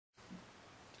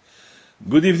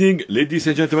Good evening, ladies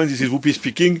and gentlemen, this is Whoopi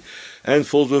speaking, and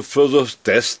for the further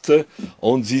test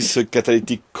on this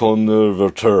catalytic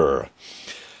converter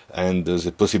and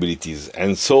the possibilities.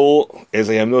 And so, as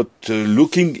I am not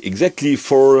looking exactly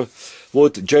for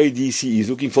what JDC is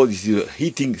looking for, this is a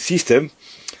heating system,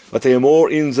 but I am more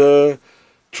in the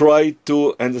try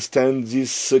to understand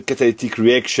this catalytic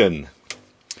reaction.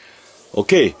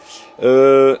 Okay,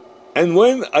 and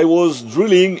when I was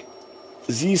drilling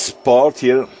this part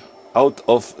here out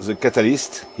of the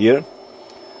catalyst here,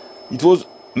 it was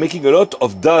making a lot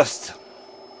of dust.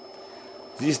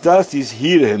 This dust is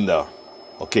here and there.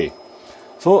 Okay,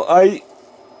 so I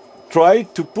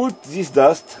tried to put this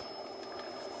dust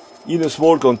in a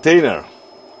small container,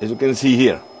 as you can see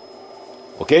here.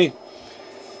 Okay,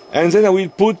 and then I will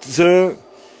put the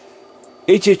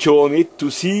HHO on it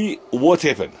to see what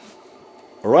happened.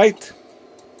 Alright?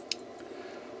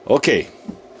 Okay.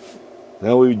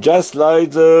 Now we just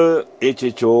light the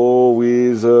HHO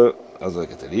with other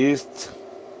catalyst.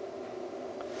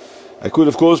 I could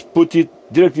of course put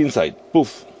it directly inside.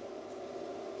 Poof.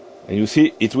 And you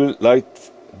see it will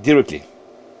light directly.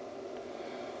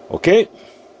 Okay?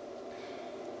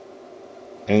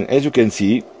 And as you can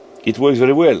see, it works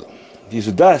very well. This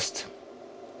is dust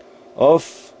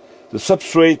of the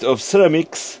substrate of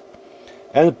ceramics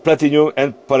and platinum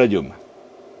and palladium.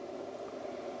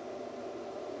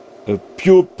 A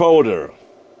pure powder.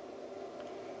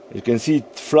 You can see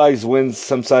it flies when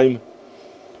sometime.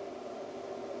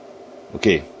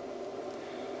 Okay,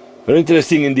 very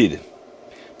interesting indeed,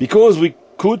 because we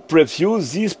could perhaps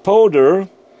use this powder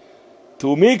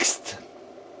to mix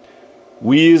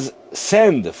with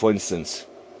sand, for instance,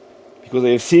 because I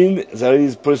have seen there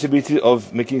is possibility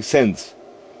of making sand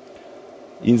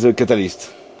in the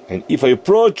catalyst. And if I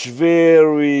approach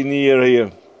very near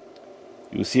here,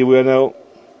 you see where now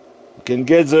you can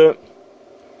get the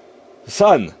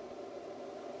sun.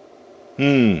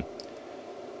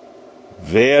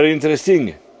 Very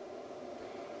interesting.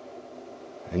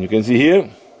 And you can see here.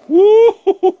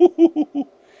 Woo!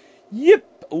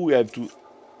 Yep. Oh, we have to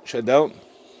shut down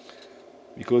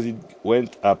because it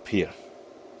went up here.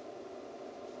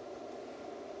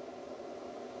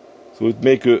 So it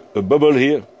make a bubble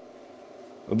here,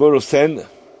 a bubble of sand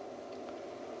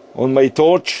on my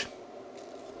torch.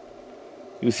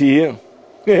 You see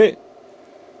here?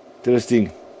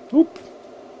 Interesting. Oop.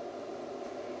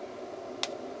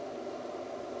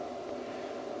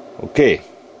 Okay.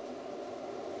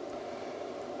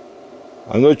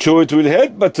 I'm not sure it will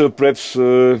help, but perhaps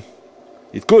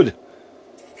it could.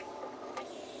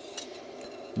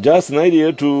 Just an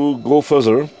idea to go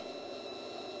further.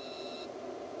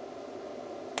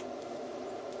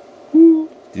 Ooh,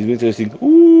 this is interesting.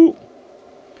 Ooh.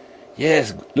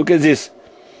 Yes, look at this.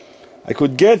 I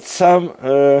could get some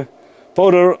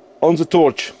powder on the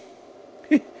torch,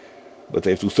 but I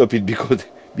have to stop it because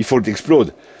before it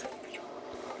explodes.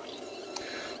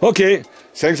 Okay,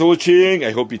 thanks for watching. I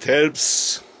hope it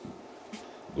helps.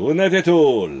 Good night at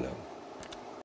all.